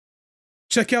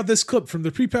Check out this clip from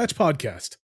the Pre-Patch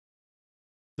Podcast.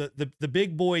 The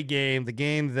big boy game, the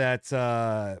game that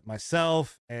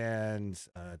myself and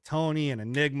Tony and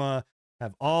Enigma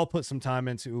have all put some time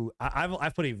into.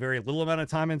 I've put a very little amount of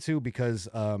time into because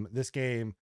this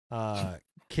game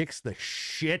kicks the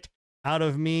shit out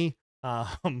of me.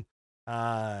 Because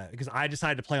I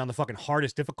decided to play on the fucking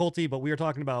hardest difficulty, but we are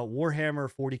talking about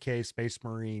Warhammer 40k Space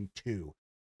Marine 2.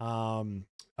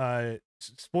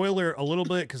 Spoiler a little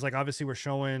bit, because like obviously we're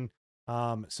showing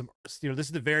some, this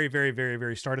is the very, very, very,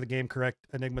 very start of the game, correct,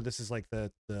 Enigma? This is like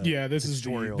the this is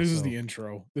tutorial, the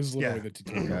intro. This is literally the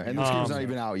tutorial. Yeah, and this game's not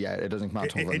even out yet. It doesn't come out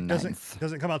till the 9th.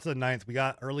 Doesn't come out to the 9th. We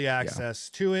got early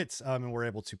access to it, and we're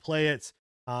able to play it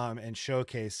and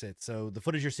showcase it. So the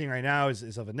footage you're seeing right now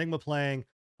is of Enigma playing.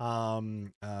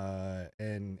 And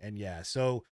yeah,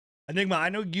 so Enigma, I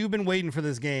know you've been waiting for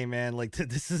this game, man. Like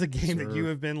this is a game that you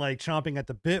have been like chomping at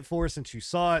the bit for since you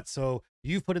saw it. So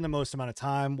you've put in the most amount of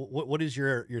time. What is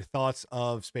your thoughts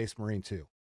of Space Marine 2?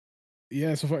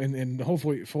 Yeah, so far, and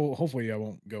hopefully I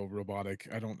won't go robotic.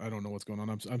 I don't know what's going on.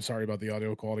 I'm sorry about the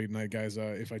audio quality tonight, guys.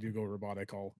 If I do go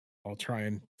robotic, I'll try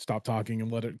and stop talking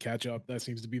and let it catch up. That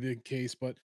seems to be the case.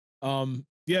 But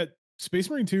yeah,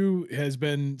 Space Marine 2 has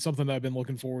been something that I've been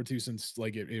looking forward to since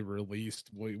like it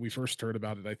released. We first heard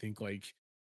about it, I think, like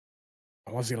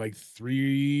I want to say like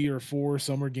 3 or 4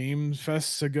 summer game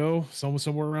fests ago,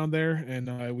 somewhere around there.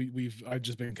 And I've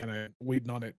just been kind of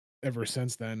waiting on it ever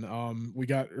since then. We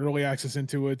got early access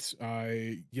into it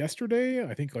yesterday,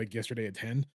 I think like yesterday at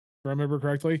 10, if I remember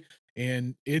correctly.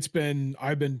 And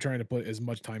I've been trying to put as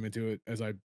much time into it as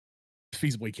I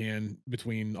feasibly can,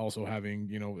 between also having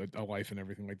a life and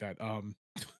everything like that.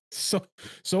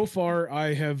 So far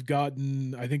I have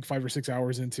gotten, I think, 5 or 6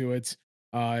 hours into it.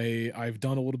 I've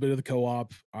done a little bit of the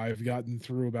co-op. I've gotten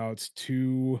through about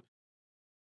 2,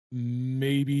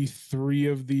 maybe 3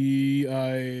 of the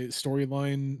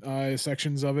storyline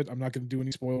sections of it. I'm not going to do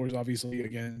any spoilers, obviously.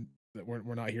 Again,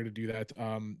 we're not here to do that.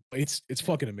 It's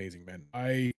fucking amazing, man.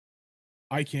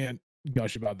 I can't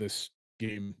gush about this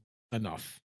game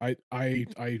enough. I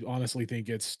honestly think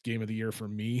it's game of the year for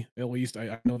me, at least.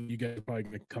 I know that you guys are probably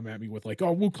gonna come at me with like,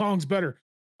 oh, Wukong's better.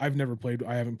 I haven't played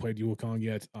Wukong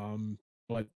yet.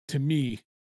 But to me,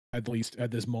 at least at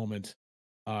this moment,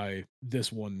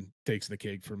 this one takes the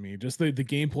cake for me. Just the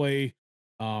gameplay,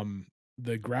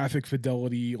 the graphic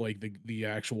fidelity, like the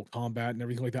actual combat and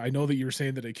everything like that. I know that you're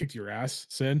saying that it kicked your ass,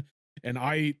 Sin, and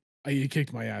it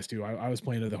kicked my ass too. I was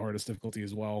playing at the hardest difficulty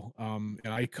as well. And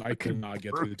I could not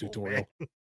get through the tutorial.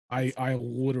 I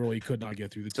literally could not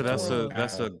get through the tutorial.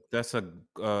 So that's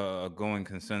a going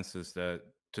consensus that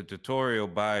the tutorial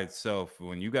by itself,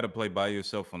 when you got to play by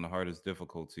yourself on the hardest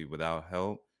difficulty without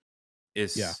help,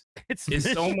 it's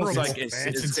almost like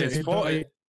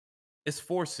it's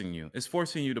forcing you. It's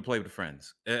forcing you to play with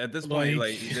friends. At this point,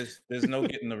 like there's no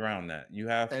getting around that. You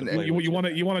have to. And you want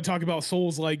to talk about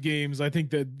Souls-like games? I think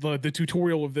that the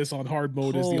tutorial of this on hard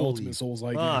mode is the ultimate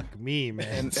Souls-like game. Fuck me,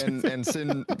 man. And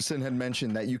Sin had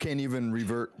mentioned that you can't even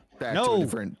revert back to a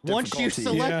different difficulty. Once you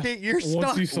select it, you're stuck.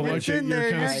 Once you select it,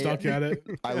 you're kind of stuck at it.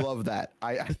 I love that.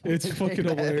 It's fucking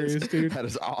hilarious, dude. That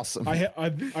is awesome. I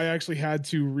actually had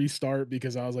to restart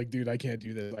because I was like, dude, I can't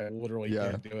do this. I literally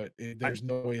can't do it. There's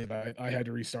no way that I had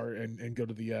to restart and go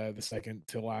to the second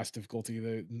to last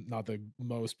difficulty, not the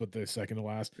most, but the second to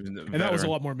last. And that was a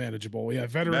lot more manageable. Yeah,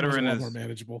 veteran was a lot more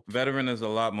manageable. Veteran is a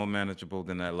lot more manageable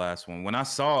than that last one. When I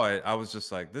saw it, I was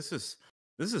just like, this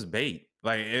is bait.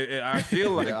 Like I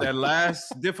feel like that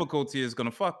last difficulty is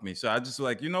gonna fuck me. So I just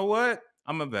like, you know what?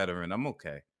 I'm a veteran. I'm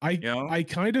okay. I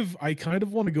kind of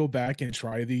want to go back and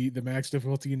try the max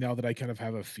difficulty now that I kind of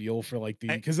have a feel for like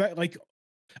because that, like,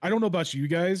 I don't know about you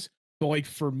guys, but like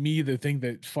for me, the thing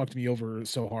that fucked me over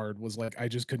so hard was like I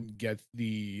just couldn't get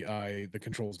the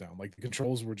controls down. Like the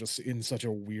controls were just in such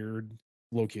a weird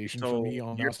location for me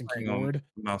on mouse and keyboard.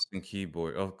 Mouse and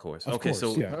keyboard, of course. Okay, so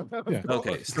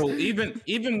okay, so even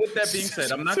with that being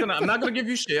said, I'm not gonna give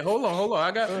you shit. Hold on.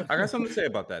 I got something to say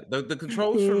about that. The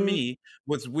controls for me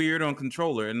was weird on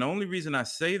controller, and the only reason I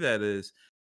say that is,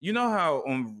 you know how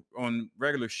on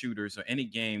regular shooters or any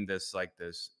game that's like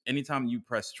this, anytime you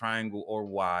press triangle or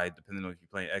Y, depending on if you're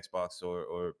playing Xbox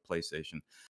or PlayStation,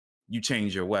 you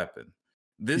change your weapon.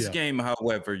 This game,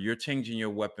 however, you're changing your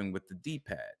weapon with the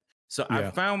D-pad. So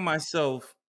I found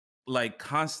myself like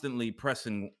constantly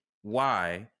pressing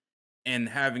Y and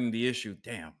having the issue.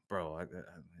 Damn, bro, I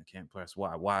can't press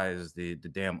Y. Y is the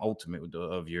damn ultimate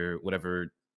of your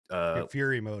whatever your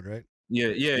Fury mode, right? Yeah,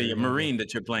 your Marine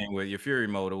that you're playing with, your Fury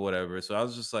mode or whatever. So I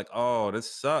was just like, oh, this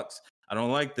sucks. I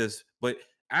don't like this. But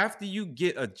after you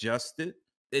get adjusted,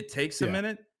 it takes a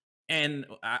minute. And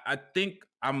I think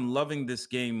I'm loving this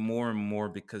game more and more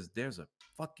because there's a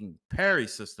fucking parry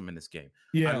system in this game.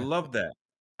 I Yeah. love that.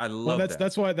 I Well, love that.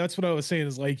 that's what I was saying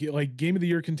is like game of the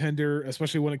year contender,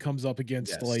 especially when it comes up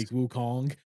against Yes. like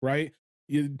Wukong, right?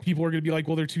 People are gonna be like,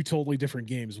 well, they're two totally different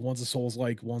games. One's a Souls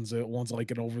like, one's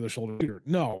like an over the shoulder shooter.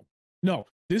 No, no,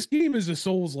 this game is a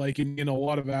Souls like in a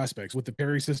lot of aspects with the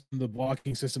parry system, the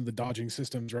blocking system, the dodging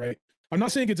systems, right? I'm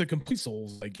not saying it's a complete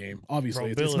Souls like game.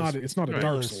 Obviously, Bro, it's not a Bill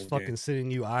Dark is Souls fucking game.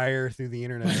 sending you ire through the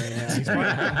internet right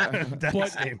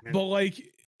now. but like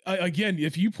again,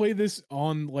 if you play this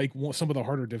on like some of the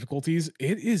harder difficulties,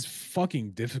 it is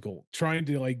fucking difficult trying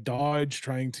to like dodge,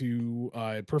 trying to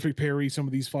perfect parry some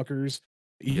of these fuckers.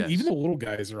 Even the little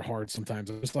guys are hard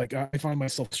sometimes. It's like I find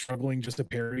myself struggling just to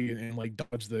parry and like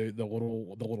dodge the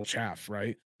little chaff,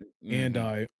 right? And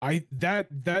I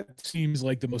that seems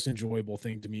like the most enjoyable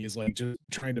thing to me is like just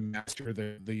trying to master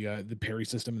the parry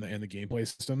system and the gameplay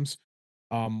systems.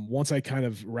 Once I kind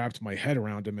of wrapped my head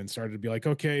around them and started to be like,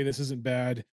 okay, this isn't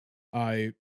bad.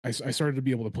 I started to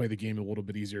be able to play the game a little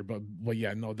bit easier, but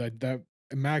yeah, no, that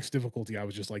max difficulty, I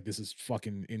was just like, this is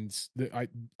fucking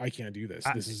I can't do this.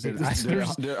 This is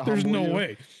there's no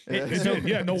way.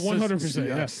 Yeah, no, 100%.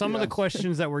 Yeah. Some of the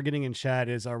questions that we're getting in chat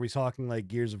is, are we talking like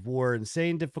Gears of War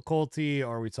insane difficulty?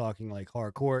 Or are we talking like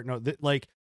hardcore? No,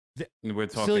 we're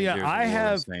talking. Celia, Gears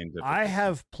of War I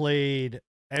have played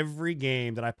every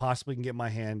game that I possibly can get my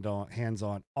hands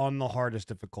on the hardest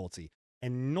difficulty.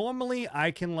 And normally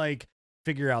I can like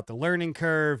figure out the learning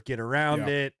curve, get around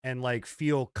it, and like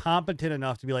feel competent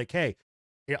enough to be like, hey,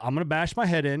 yeah, I'm gonna bash my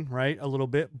head in, right, a little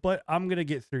bit, but I'm gonna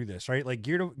get through this, right? Like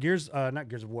not Gears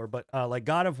of War, but like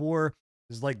God of War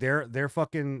is like they're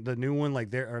fucking the new one,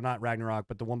 like or not Ragnarok,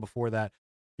 but the one before that.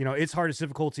 You know, its hardest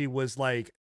difficulty was like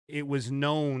it was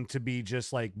known to be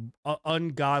just like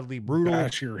ungodly brutal.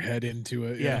 Bash your head into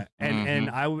it. Yeah. And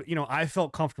I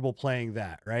felt comfortable playing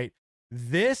that, right?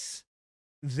 This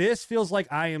feels like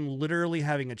I am literally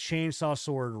having a chainsaw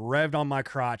sword revved on my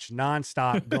crotch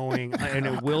nonstop going and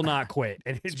it will not quit.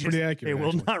 And it's pretty accurate. It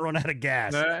will not run out of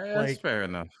gas. That's like, fair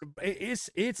enough. It's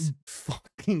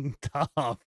fucking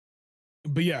tough.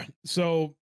 But yeah,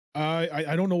 so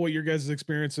I don't know what your guys'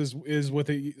 experience is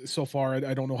with it so far.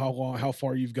 I don't know how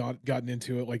far you've gotten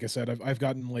into it. Like I said, I've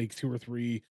gotten like 2 or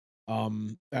 3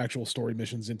 actual story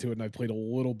missions into it, and I've played a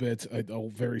little bit, a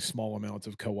very small amount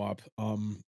of co-op.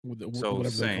 Whatever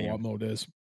the co-op mode is.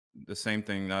 The same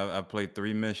thing. I played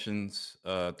 3 missions,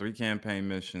 3 campaign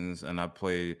missions, and I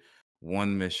played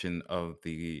one mission of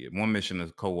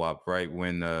co-op, right?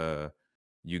 When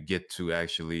you get to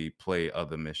actually play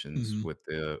other missions with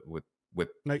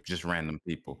like, just random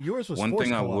people. Yours was one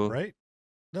thing I will, right?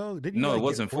 No, didn't you? No, like, it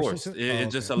wasn't forced.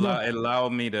 It just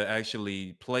allowed me to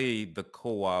actually play the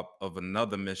co-op of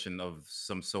another mission of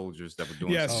some soldiers that were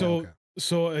doing. Yeah,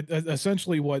 so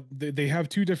essentially, what they have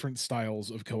 2 different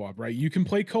styles of co-op, right? You can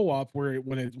play co-op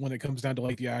when it comes down to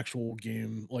like the actual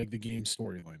game, like the game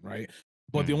storyline, right?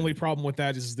 But the only problem with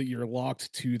that is that you're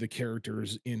locked to the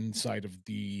characters inside of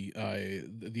the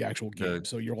actual game.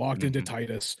 So you're locked into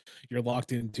Titus. You're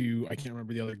locked into, I can't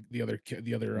remember the other.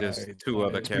 There's 2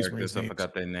 other characters. I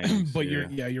forgot their names. But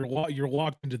you're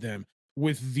locked into them.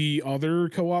 With the other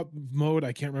co-op mode,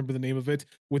 I can't remember the name of it.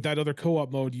 With that other co-op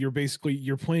mode, you're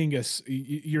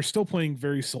still playing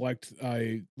very select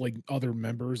like other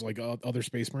members, like other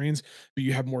Space Marines, but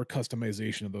you have more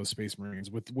customization of those Space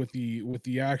Marines. With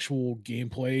the actual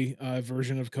gameplay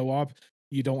version of co-op,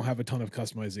 you don't have a ton of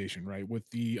customization, right? With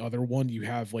the other one, you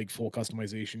have like full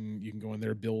customization. You can go in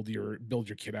there, build your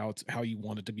kit out how you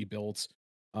want it to be built,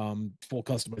 full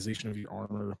customization of your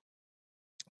armor.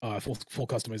 Full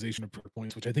customization of perk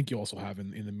points, which I think you also have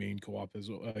in the main co-op as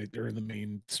well, or in the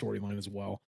main storyline as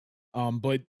well.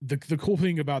 But the cool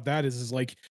thing about that is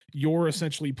like you're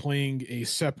essentially playing a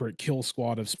separate kill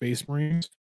squad of Space Marines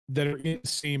that are in the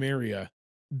same area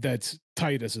that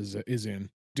Titus is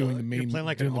in, doing the main, playing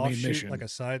like doing an the main offshoot, mission. like a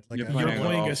side, like you're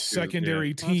playing a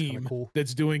secondary team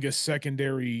that's doing a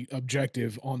secondary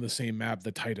objective on the same map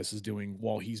that Titus is doing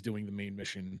while he's doing the main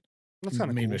mission. That's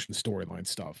kind of main cool. mission storyline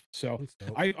stuff. So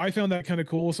I found that kind of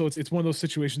cool. So it's one of those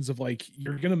situations of like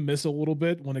you're gonna miss a little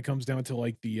bit when it comes down to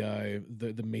like the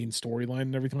main storyline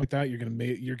and everything like that.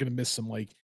 You're gonna miss some like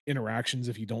interactions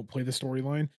if you don't play the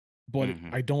storyline. But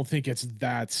I don't think it's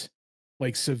that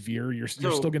like severe. You're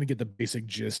still gonna get the basic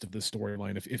gist of the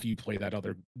storyline if you play that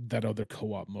other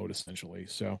co-op mode essentially.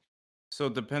 So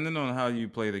depending on how you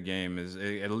play the game, is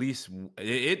at least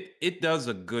it does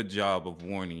a good job of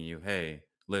warning you, hey,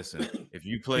 listen, if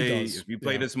you play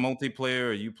this multiplayer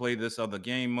or you play this other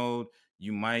game mode,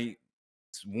 you might,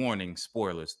 warning,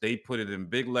 spoilers. They put it in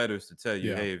big letters to tell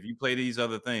you, hey, if you play these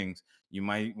other things, you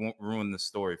might won't ruin the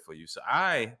story for you. So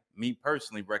me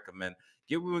personally recommend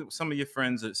get with some of your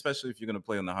friends, especially if you're going to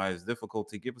play on the highest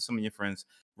difficulty. Get with some of your friends,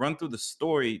 run through the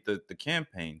story, the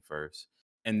campaign first,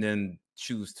 and then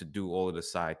choose to do all of the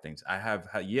side things. I have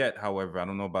yet, however, I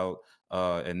don't know about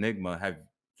Enigma. Have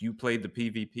you played the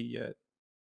PvP yet?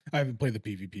 I haven't played the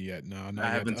PvP yet. No, not I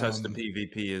yet. haven't touched the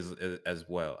PvP as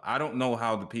well. I don't know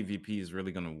how the PvP is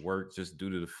really going to work, just due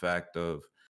to the fact of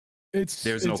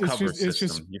there's no cover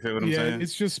system. You feel what I'm saying?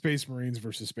 It's just Space Marines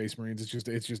versus Space Marines.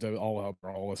 It's just an all-out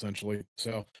brawl essentially.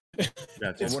 So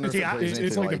I wonder if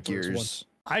it's like like the first one. Gears.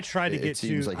 I tried to get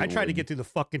to like I tried to get through the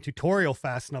fucking tutorial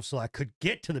fast enough so I could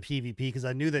get to the PvP because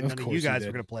I knew that none of you guys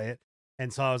were gonna play it.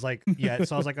 And so I was like, yeah.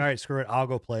 So I was like, all right, screw it, I'll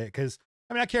go play it. Because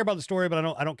I mean, I care about the story, but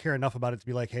I don't care enough about it to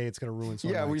be like, hey, it's gonna ruin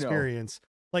some of my experience.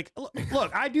 Like, look,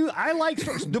 I like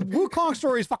stories. The Wukong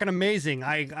story is fucking amazing.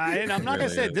 I'm not gonna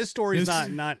say this story is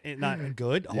not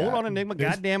good. Yeah, Hold on, Enigma.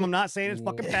 Goddamn, I'm not saying it's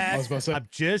fucking bad. I'm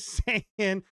just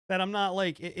saying that I'm not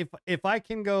like, if I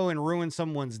can go and ruin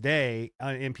someone's day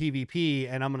in PvP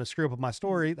and I'm gonna screw up with my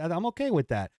story, I'm okay with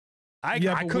that. I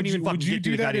couldn't even fucking get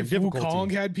to the goddamn difficulty.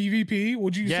 Wukong had PvP?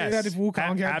 Would you say that if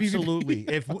Wukong had PvP? Absolutely.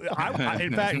 If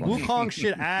in fact, Wukong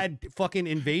should add fucking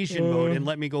invasion mode and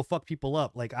let me go fuck people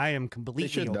up. Like, I am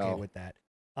completely okay with that.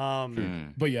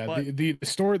 But yeah, the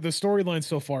storyline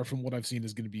so far from what I've seen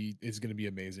is gonna be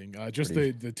amazing. Just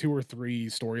the 2 or 3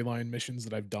 storyline missions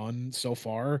that I've done so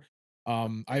far.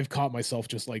 I've caught myself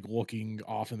just like looking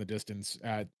off in the distance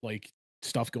at like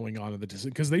stuff going on in the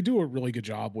distance because they do a really good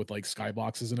job with like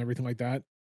skyboxes and everything like that.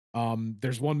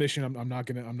 There's one mission, I'm not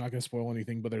gonna spoil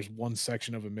anything, but there's one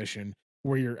section of a mission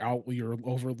where you're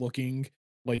overlooking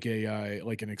like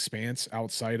an expanse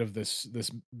outside of this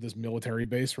military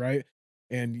base, right?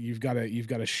 And you've got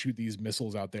to shoot these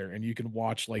missiles out there, and you can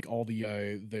watch like all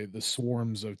the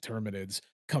swarms of Terminids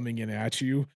coming in at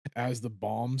you as the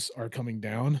bombs are coming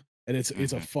down. And it's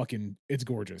it's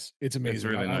gorgeous. It's amazing. It's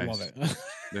really nice. I love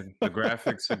it. The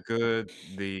graphics are good.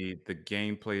 The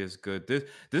gameplay is good.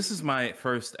 This is my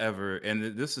first ever,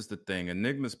 and this is the thing.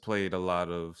 Enigma's played a lot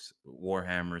of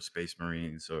Warhammer, Space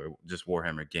Marines, or just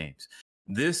Warhammer games.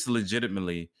 This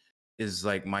legitimately is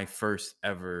like my first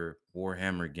ever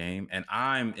Warhammer game, and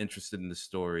I'm interested in the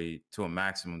story to a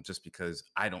maximum just because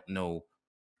I don't know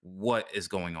what is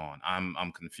going on.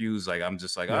 I'm confused. Like, I'm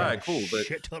just like, all right, cool. But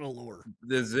shit ton of lore.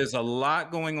 There's a lot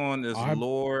going on. There's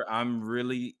lore. I'm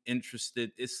really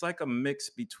interested. It's like a mix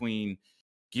between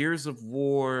Gears of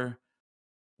War,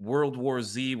 World War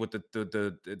Z with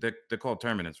they're called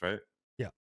Terminants, right? Yeah.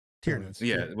 Tyranids.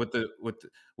 Yeah, with the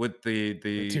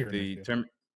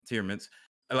Tyranids.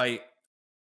 Like,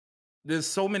 there's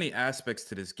so many aspects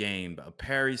to this game. A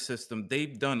parry system.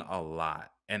 They've done a lot,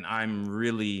 and I'm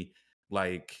really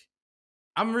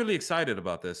excited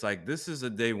about this. Like, this is a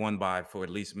day one buy for at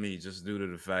least me, just due to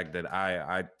the fact that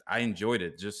I enjoyed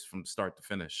it just from start to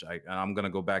finish. And I'm gonna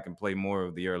go back and play more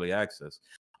of the early access.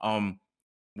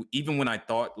 Even when I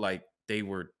thought like they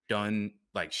were done,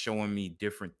 like showing me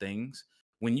different things,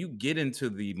 when you get into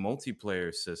the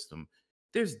multiplayer system,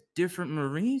 there's different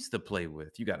Marines to play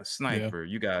with. You got a sniper,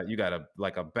 you got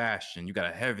a Bastion, you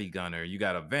got a heavy gunner, you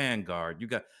got a Vanguard,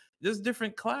 there's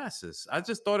different classes. I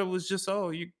just thought it was just,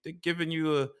 they're giving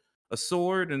you a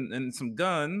sword and some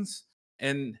guns,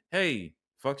 and hey,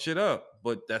 fuck shit up.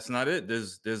 But that's not it.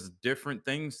 There's different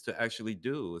things to actually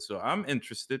do. So I'm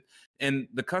interested, and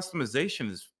the customization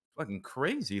is fucking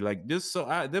crazy. Like this,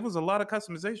 there was a lot of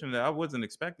customization that I wasn't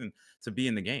expecting to be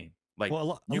in the game. Like,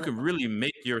 you can really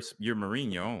make your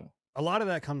Marine your own. A lot of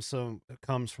that comes from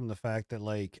the fact that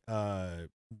like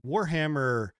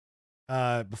Warhammer.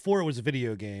 Before it was a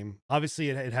video game,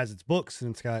 obviously it has its books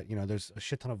and it's got, there's a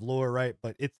shit ton of lore, right?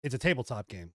 But it's a tabletop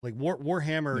game. Like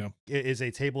Warhammer is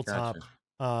a tabletop,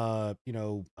 where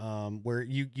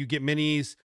you get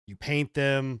minis, you paint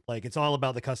them. Like, it's all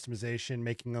about the customization,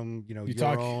 making them,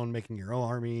 your own, making your own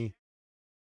army.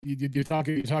 You talk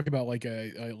about like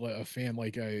a fan,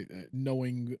 like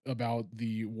knowing about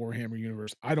the Warhammer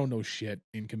universe. I don't know shit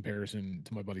in comparison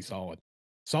to my buddy Solid.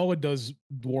 Solid does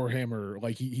Warhammer,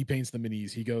 like he paints the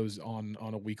minis. He goes on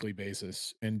a weekly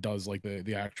basis and does like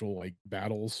the actual like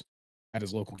battles at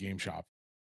his local game shop.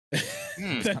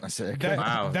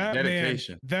 Wow,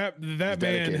 dedication. That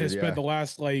man has spent the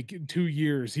last like 2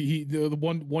 years. The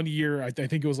one year, I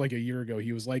think it was like a year ago,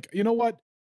 he was like, you know what?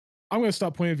 I'm going to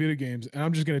stop playing video games and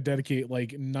I'm just going to dedicate like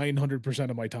 900%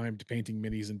 of my time to painting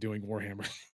minis and doing Warhammer.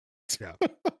 Yeah.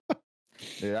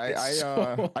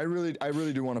 Yeah, I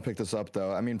really do want to pick this up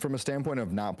though. I mean, from a standpoint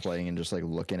of not playing and just like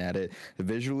looking at it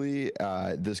visually,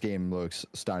 this game looks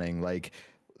stunning. Like,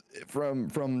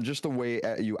 from just the way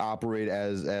you operate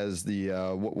as the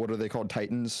what are they called,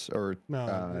 Titans or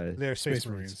No, they're Space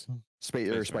Marines. Space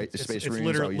Marines. It's Oh, you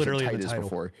literally said the Titus title.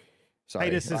 before. Sorry,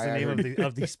 Titus is the name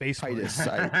of the Space Marines.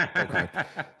 Titus. Okay.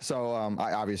 So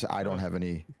I obviously I don't have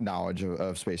any knowledge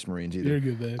of Space Marines either. You're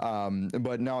good, man.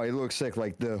 But no, it looks sick.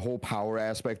 Like the whole power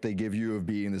aspect they give you of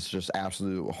being this just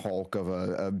absolute Hulk of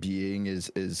a being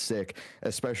is sick.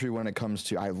 Especially when it comes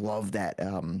to, I love that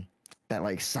that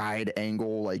like side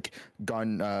angle like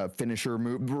gun finisher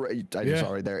move. I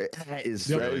saw right there. That is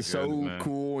so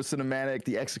cool. Cinematic.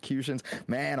 The executions,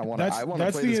 man. I want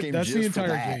to play this game. That's just the entire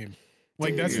for that. game.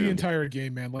 Like that's the entire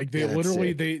game, man. Like they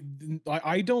literally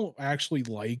I don't actually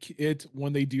like it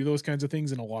when they do those kinds of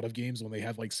things in a lot of games when they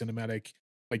have like cinematic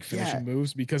like finishing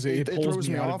moves, because it pulls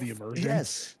me out of the immersion.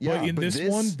 Yes. But in this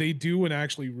one, they do an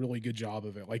actually really good job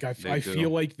of it. Like I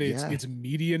feel like it's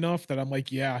meaty enough that I'm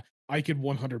like, yeah, I could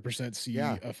 100% see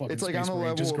a fucking it's like Space on a Marine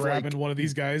level just of grabbing like, one of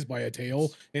these guys by a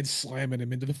tail and slamming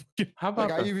him into the fucking. How about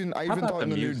like I even thought in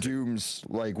the music? new Dooms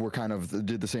like were kind of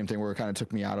did the same thing where it kind of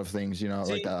took me out of things, you know,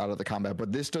 like out of the combat.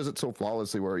 But this does it so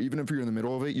flawlessly where even if you're in the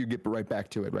middle of it, you get right back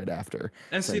to it right after.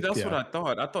 And see, that's what I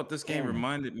thought. I thought this game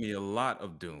reminded me a lot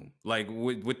of Doom, like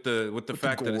with the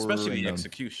fact that especially the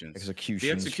executions. The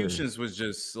executions was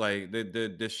just like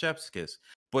the chef's kiss.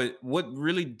 But what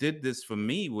really did this for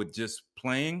me with just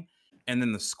playing, and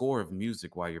then the score of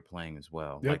music while you're playing as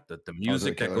well. Like the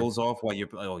music that goes off while you're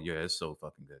playing. Oh yeah, it's so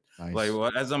fucking good. Nice.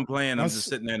 Like as I'm playing, I'm just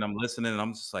sitting there and I'm listening and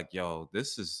I'm just like, yo,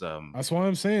 this is that's what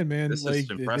I'm saying, man. This like is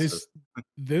impressive.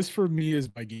 this for me is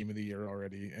my game of the year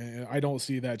already. And I don't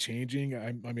see that changing.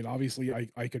 I mean, obviously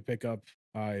I could pick up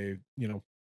Wukong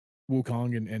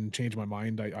and change my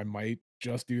mind. I might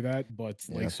just do that, but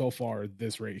like so far,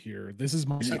 this right here, this is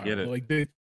my style. Like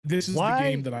this is the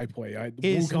game that I play. Wukong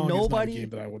is not a game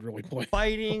that I would really play.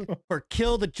 Fighting for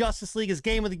Kill the Justice League as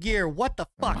game of the year. What the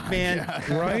fuck, man?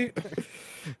 Right?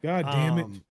 God damn it.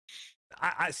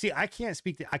 I see. I can't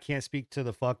speak to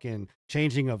the fucking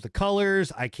changing of the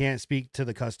colors. I can't speak to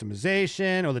the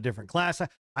customization or the different class.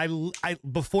 I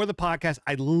before the podcast,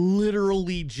 I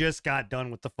literally just got done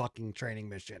with the fucking training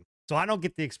mission, so I don't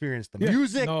get the experience. The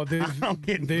music, no, I don't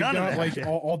get they've none got of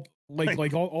that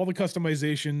like all the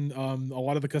customization. A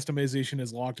lot of the customization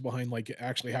is locked behind like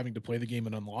actually having to play the game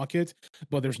and unlock it.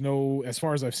 But there's no, as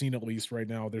far as I've seen at least right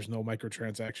now, there's no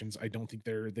microtransactions. I don't think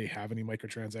they have any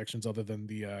microtransactions other than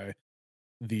the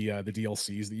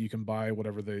DLCs that you can buy,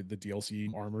 whatever the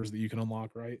DLC armors that you can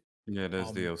unlock, right? Yeah, there's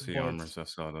DLC armors. I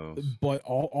saw those. But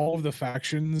all of the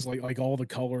factions, like all the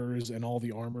colors and all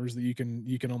the armors that you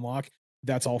can unlock,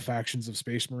 that's all factions of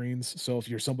Space Marines. So if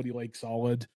you're somebody like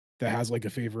Solid that has like a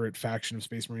favorite faction of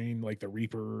Space Marine, like the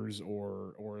Reapers,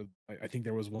 or I think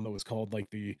there was one that was called like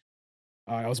the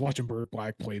I was watching Burt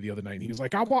Black play the other night, and he was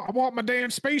like, I want my damn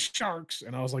space sharks.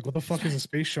 And I was like, what the fuck is a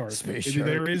space shark?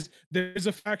 There's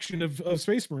a faction of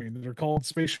Space Marine that are called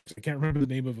space sharks. I can't remember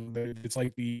the name of them. It's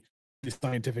like the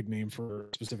scientific name for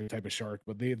a specific type of shark,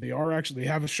 but they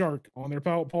have a shark on their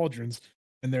pauldrons,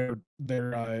 and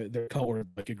they're colored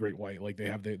like a great white. Like they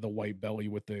have the white belly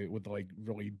with the like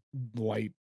really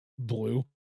light blue.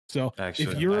 So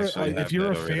if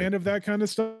you're a fan of that kind of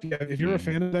stuff, if you're a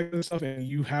fan of that kind of stuff and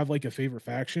you have like a favorite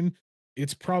faction,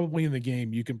 it's probably in the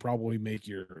game. You can probably make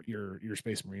your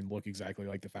Space Marine look exactly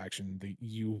like the faction that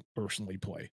you personally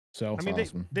play. So I mean,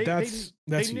 awesome. they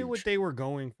knew huge. What they were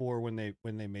going for when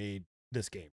they made this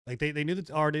game. Like they knew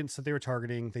the audience that they were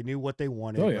targeting. They knew what they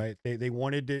wanted, right? They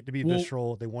wanted it to be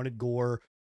visceral. They wanted gore.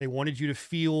 They wanted you to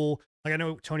feel like, I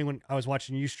know, Tony, when I was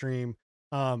watching you stream,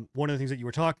 one of the things that you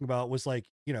were talking about was like,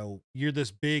 you're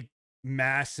this big,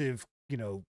 massive,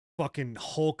 fucking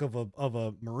Hulk of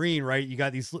a Marine, right? You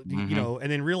got these, and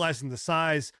then realizing the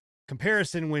size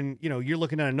comparison when, you're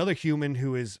looking at another human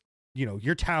who is,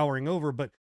 you're towering over,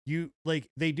 but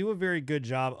they do a very good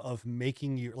job of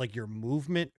making your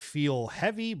movement feel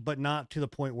heavy, but not to the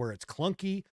point where it's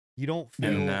clunky. You don't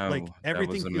feel like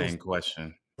everything was the main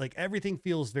question. Like everything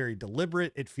feels very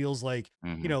deliberate. It feels like,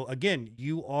 again,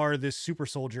 you are this super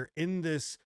soldier in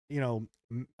this,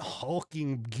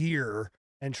 hulking gear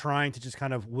and trying to just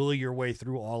kind of will your way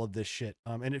through all of this shit.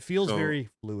 And it feels very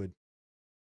fluid.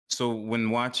 So when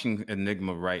watching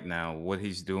Enigma right now, what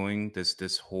he's doing,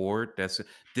 this horde,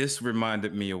 this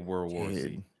reminded me of World War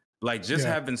Z. Like just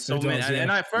having so many,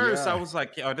 and at first I was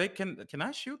like, "Are they? Can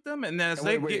I shoot them?" And then as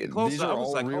they get closer, I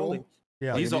was like, "Holy!"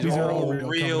 Yeah, these are all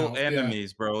real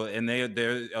enemies, bro, and they're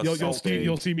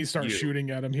you'll see me start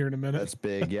shooting at them here in a minute. That's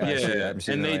big, yeah.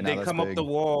 And they come up the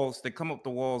walls. They come up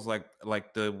the walls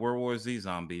like the World War Z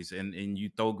zombies, and you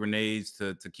throw grenades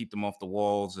to keep them off the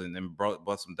walls and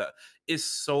bust them down. It's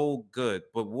so good.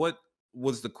 But what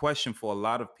was the question for a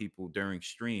lot of people during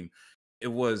stream. It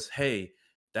was, hey,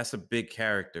 that's a big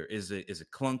character. Is it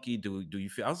clunky? Do you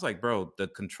feel? I was like, bro, the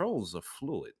controls are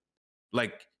fluid.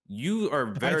 Like you are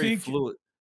I very think fluid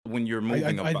when you're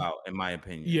moving I about, in my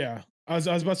opinion. yeah. I was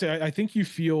about to say I think you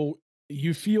feel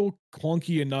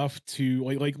clunky enough to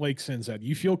like Sin said,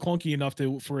 you feel clunky enough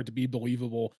to for it to be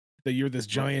believable that you're this Right.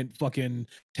 giant fucking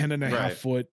 10 and a half Right.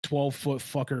 foot, 12-foot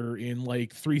fucker in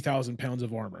like 3,000 pounds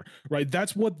of armor, right?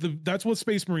 That's what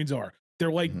Space Marines are.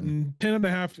 They're like Mhm. 10 and a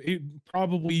half,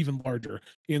 probably even larger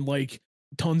in like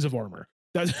tons of armor.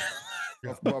 That's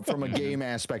But from a game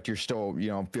aspect, you're still,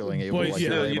 feeling able, But like yeah.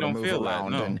 you're Still, you able to don't move feel that,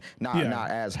 around no. and Yeah.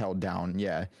 not as held down.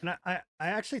 Yeah. And I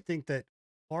actually think that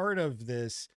part of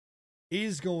this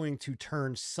is going to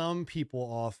turn some people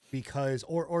off because,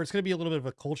 or it's going to be a little bit of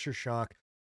a culture shock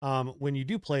when you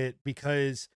do play it,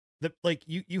 because like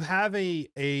you have a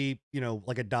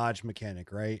like a dodge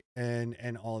mechanic, right?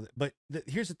 And all that. But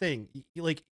here's the thing,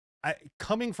 like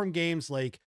coming from games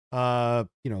like Black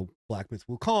Myth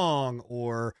Wukong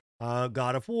or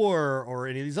God of War or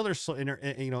any of these other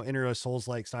inner Souls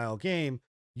like style game,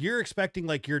 you're expecting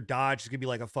like your dodge is gonna be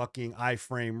like a fucking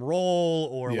iframe roll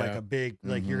or like Yeah. a big,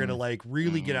 like you're gonna Mhm. like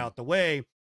really get Mhm. out the way.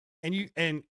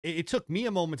 And it took me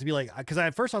a moment to be like, because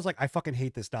at first I was like, I fucking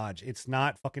hate this dodge. It's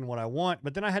not fucking what I want.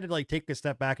 But then I had to like take a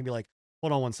step back and be like,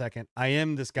 hold on one second. I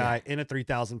am this guy in a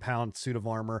 3,000-pound suit of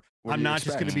armor. What do I'm you not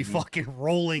just going to be expect? fucking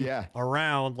rolling Yeah.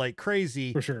 around like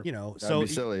crazy, For sure. That'd So be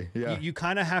silly. Yeah. you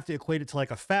kind of have to equate it to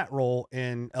like a fat roll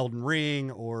in Elden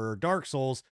Ring or Dark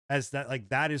Souls, as that, like,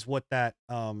 that is what that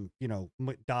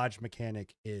dodge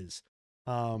mechanic is.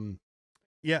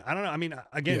 Yeah, I don't know. I mean,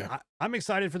 again, Yeah. I'm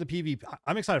excited for the PvP.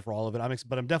 I'm excited for all of it.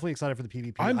 But I'm definitely excited for the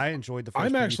PvP. I enjoyed the first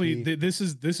I'm actually PvP.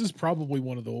 this is probably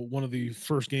one of the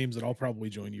first games that I'll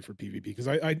probably join you for PvP, because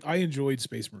I enjoyed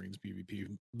Space Marines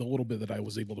PvP the little bit that I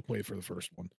was able to play for the first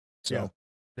one. So Yeah.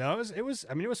 No, it was.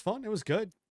 I mean, it was fun. It was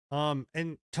good.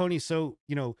 And Tony, so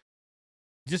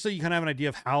just so you kind of have an idea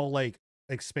of how like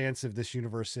expansive this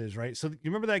universe is, right? So you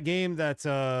remember that game that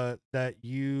that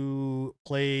you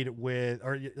played with,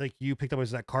 or like you picked up,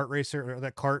 was that kart racer, or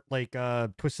that kart like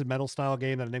Twisted Metal style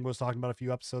game that Enigma was talking about a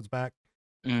few episodes back?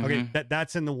 Okay, Mhm.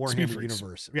 that's in the Speed Warhammer Freaks.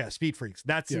 universe. Yeah, Speed Freaks.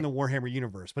 That's in Yeah. the Warhammer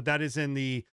universe, but that is in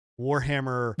the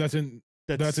Warhammer. that's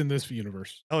in this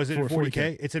universe. Oh, is it in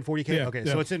 40K? It's in 40K. Yeah, Okay,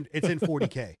 yeah. so it's in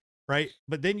 40K, right?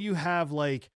 But then you have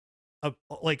like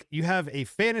you have a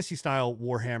fantasy style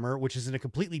Warhammer, which is in a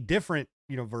completely different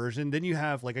version. Then you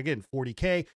have, like, again,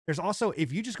 40K. There's also,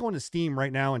 if you just go into Steam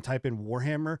right now and type in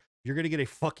Warhammer, you're gonna get a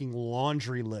fucking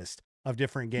laundry list of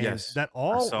different games Yes, that I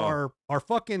all saw. are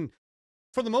fucking,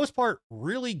 for the most part,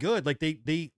 really good. Like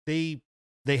they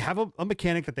have a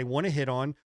mechanic that they want to hit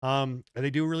on. And they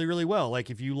do really, really well. Like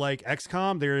if you like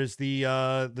XCOM, there's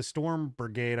the Storm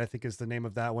Brigade, I think is the name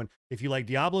of that one. If you like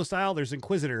Diablo style, there's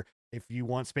Inquisitor. If you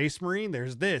want Space Marine,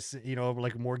 there's this,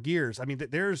 like more gears. I mean,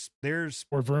 there's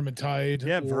Or Vermintide.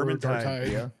 Yeah, or Vermintide.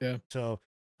 Darktide. Yeah. Yeah. so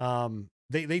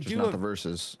they Just do not the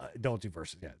verses. don't do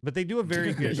verses yet, but they do a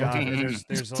very good job. And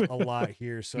there's a lot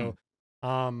here. So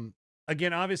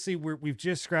again, obviously we've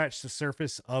just scratched the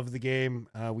surface of the game.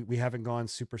 We haven't gone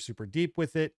super deep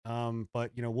with it.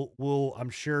 But we'll I'm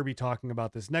sure be talking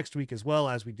about this next week, as well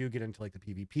as we do get into like the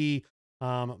PvP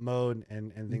mode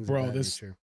and things Bro, of that this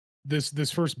nature.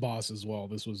 this first boss as well.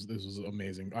 This was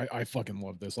amazing. I fucking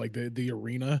love this. Like the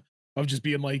arena of just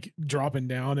being like dropping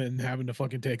down and having to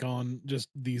fucking take on just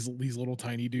these little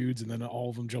tiny dudes, and then all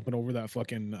of them jumping over that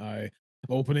fucking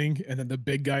opening, and then the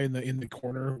big guy in the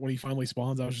corner when he finally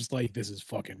spawns. I was just like, this is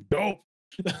fucking dope.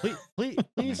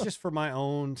 Please, just for my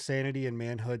own sanity and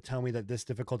manhood, tell me that this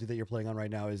difficulty that you're playing on right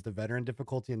now is the veteran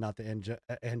difficulty and not the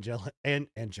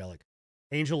angelic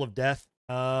angel of death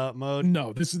mode.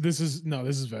 No, this is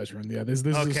veteran. Yeah, this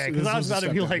Okay, because I was about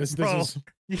to be like, bro,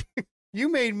 you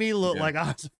made me look Yeah. like I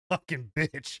was a fucking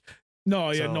bitch.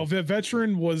 No, yeah, So- no.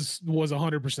 Veteran was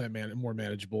 100% more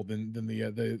manageable than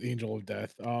the Angel of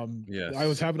Death. Yes. I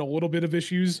was having a little bit of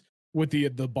issues with the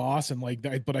boss and like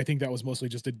that, but I think that was mostly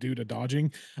just due to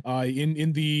dodging.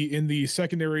 In the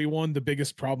secondary one, the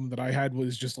biggest problem that I had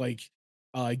was just like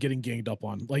getting ganged up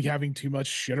on, like having too much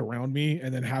shit around me,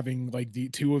 and then having like the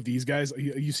two of these guys.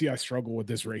 You see, I struggle with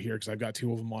this right here because I've got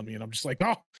two of them on me, and I'm just like,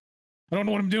 oh, I don't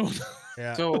know what I'm doing.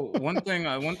 Yeah. So one thing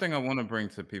I want to bring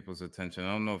to people's attention.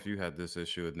 I don't know if you had this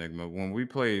issue, Enigma. When we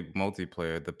play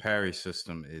multiplayer, the parry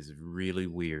system is really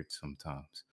weird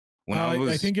sometimes. When I was,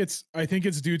 I think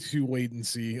it's due to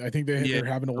latency. I think they're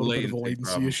having a the little bit of a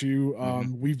latency latency problem. issue.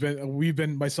 Mhm. We've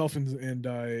been myself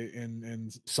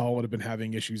and Solid have been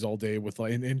having issues all day with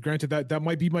like, and granted that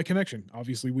might be my connection.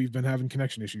 Obviously, we've been having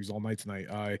connection issues all night tonight.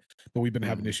 But we've been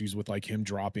having issues with like him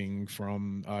dropping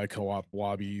from co-op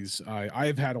lobbies.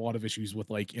 I've had a lot of issues with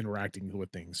like interacting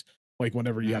with things. Like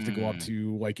whenever you have to go up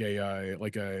to like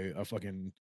a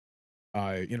fucking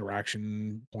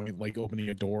interaction point, like opening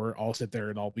a door, I'll sit there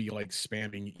and I'll be like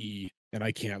spamming E and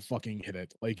I can't fucking hit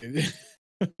it. Like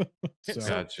so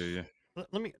Gotcha. Yeah.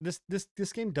 Let me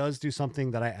this game does do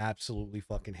something that I absolutely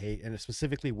fucking hate, and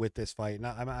specifically with this fight. And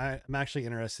I'm actually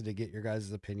interested to get your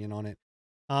guys' opinion on it.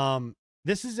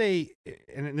 This is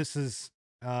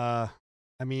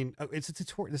I mean, it's a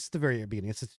tutorial. This is the very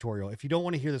beginning. It's a tutorial. If you don't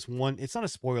want to hear this one, it's not a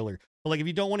spoiler, but like if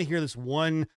you don't want to hear this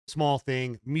one small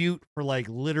thing, mute for like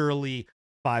literally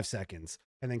 5 seconds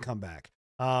and then come back.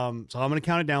 So I'm gonna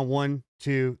count it down. 1,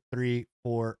 2, 3,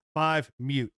 4, 5.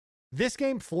 Mute. This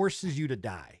game forces you to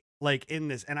die, like in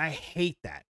this, and I hate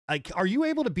that. Like, are you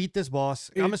able to beat this boss?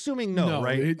 I'm assuming no,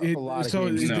 right? A lot of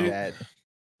games do that.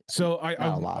 So I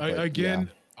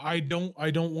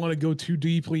don't want to go too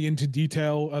deeply into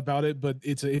detail about it, but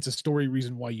it's a story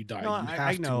reason why you die. No, You I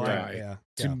have to know, die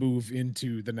to move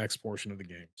into the next portion of the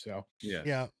game. So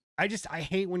yeah. I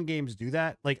hate when games do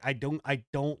that. Like I don't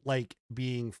like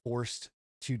being forced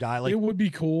to die. Like it would be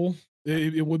cool.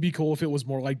 It would be cool if it was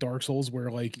more like Dark Souls,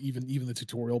 where like even the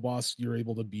tutorial boss you're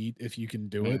able to beat if you can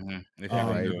do it. If you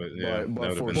can do it, yeah.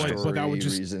 But that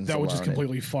would just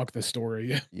completely fuck the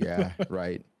story. Yeah,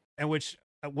 right. And which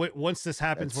once this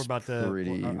happens, That's we're about to.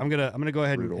 I'm gonna go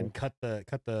ahead and cut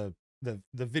the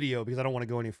video because I don't want to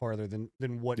go any farther than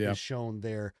what is shown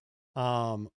there.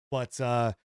 But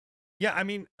yeah, I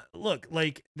mean, look,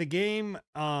 like the game.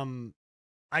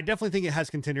 I definitely think it has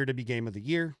contender to be game of the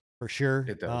year for sure.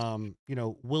 It does. You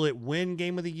know, will it win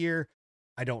game of the year?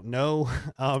 I don't know.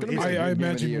 I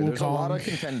imagine there's a lot of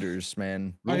contenders,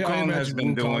 man. Wukong has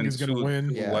been doing too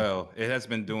win. well. It has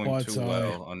been doing too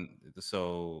well on.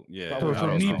 So yeah,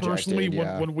 for me personally,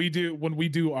 when we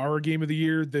do our game of the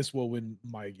year, this will win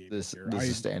my game. This of the year.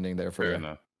 is standing there for fair you.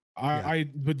 enough.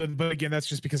 But again, that's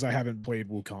just because I haven't played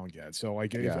Wukong yet. So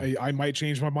like, I might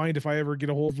change my mind if I ever get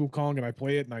a hold of Wukong and I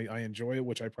play it and I enjoy it,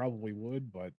 which I probably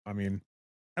would. But I mean,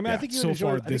 I think you would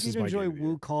enjoy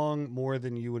Wukong more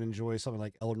than you would enjoy something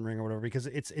like Elden Ring or whatever, because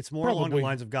it's more along the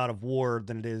lines of God of War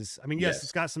than it is. I mean, yes,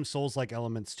 it's got some Souls-like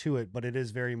elements to it, but it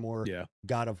is very more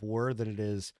God of War than it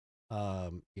is,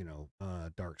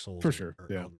 Dark Souls for sure.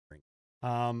 Or Elden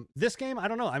Ring. This game, I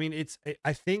don't know. I mean,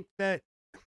 I think the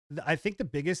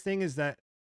biggest thing is that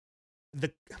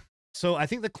I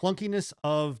think the clunkiness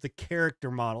of the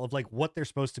character model of like what they're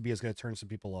supposed to be is going to turn some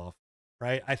people off,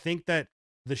 right? I think that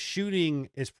the shooting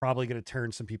is probably going to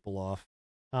turn some people off.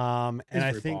 And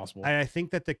I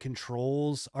think that the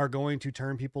controls are going to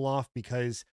turn people off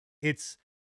because the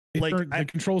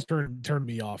controls turned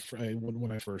me off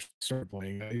when I first started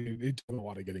playing. It took a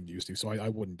lot of getting used to, so I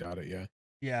wouldn't doubt it. Yeah.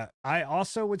 Yeah. I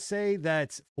also would say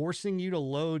that forcing you to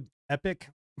load Epic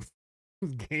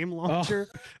game launcher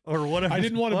or whatever. I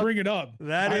didn't want to bring it up.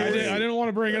 I didn't want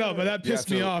to bring it up, but that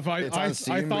pissed me off. I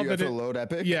thought that it load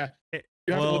Epic. Yeah.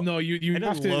 You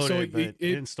have to.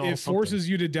 So it forces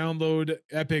you to download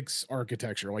Epic's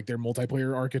architecture, like their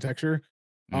multiplayer architecture,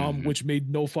 which made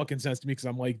no fucking sense to me because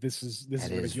I'm like, this is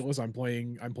ridiculous. I'm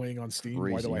playing on Steam.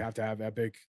 Crazy. Why do I have to have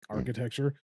Epic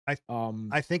architecture?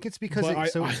 I think it's because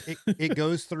it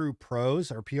goes through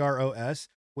Pros or PROS,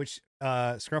 which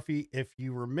Scruffy, if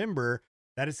you remember,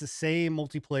 that is the same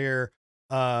multiplayer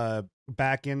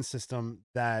back-end system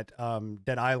that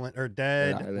Dead Island or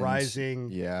Dead Rising.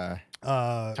 Yeah.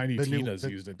 Tiny Tina's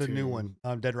used it too. The new one,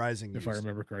 Dead Rising. If I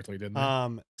remember correctly, didn't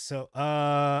they? So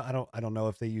I don't know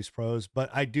if they use Pros, but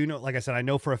I do know, like I said, I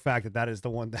know for a fact that is the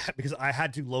one that, because I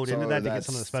had to load into that to get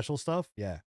some of the special stuff.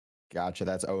 Yeah. Gotcha.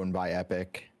 That's owned by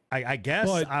Epic. I guess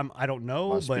I don't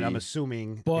know, but I'm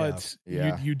assuming. But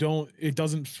you don't. It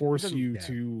doesn't force you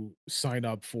to sign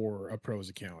up for a Pros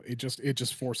account. It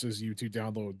just forces you to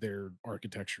download their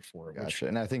architecture for it. Gotcha.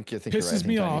 And I think pisses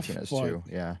me off too.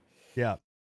 Yeah. Yeah.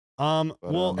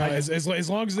 As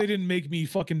long as they didn't make me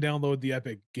fucking download the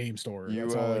Epic Game Store.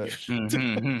 That's all I get.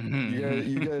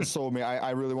 You guys sold me.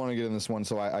 I really want to get in this one,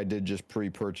 so I did just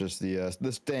pre-purchase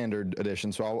the standard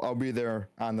edition. So I'll be there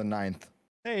on the 9th.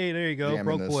 Hey, there you go.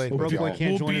 Broke boy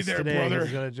can't join us today. Brother.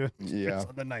 He's gotta join us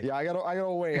on the night. Yeah, I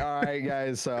gotta wait. All right,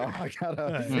 guys. So I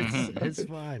gotta. It's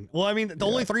fine. Well, I mean,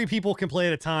 only 3 people can play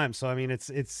at a time. So I mean, it's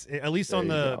at least on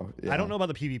the. I don't know about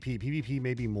the PvP. PvP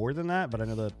may be more than that, but I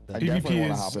know the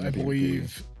PvP is, I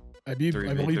believe. I believe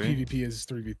 3v3? PvP is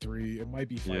 3v3. It might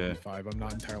be 5v5. Yeah. I'm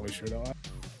not entirely sure though.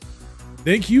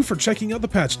 Thank you for checking out the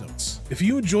patch notes. If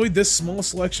you enjoyed this small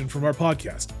selection from our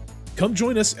podcast, come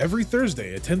join us every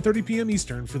Thursday at 10:30 p.m.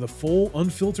 Eastern for the full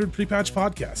unfiltered pre-patch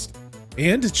podcast.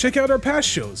 And check out our past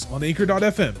shows on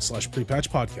anchor.fm/prepatch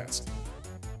podcast.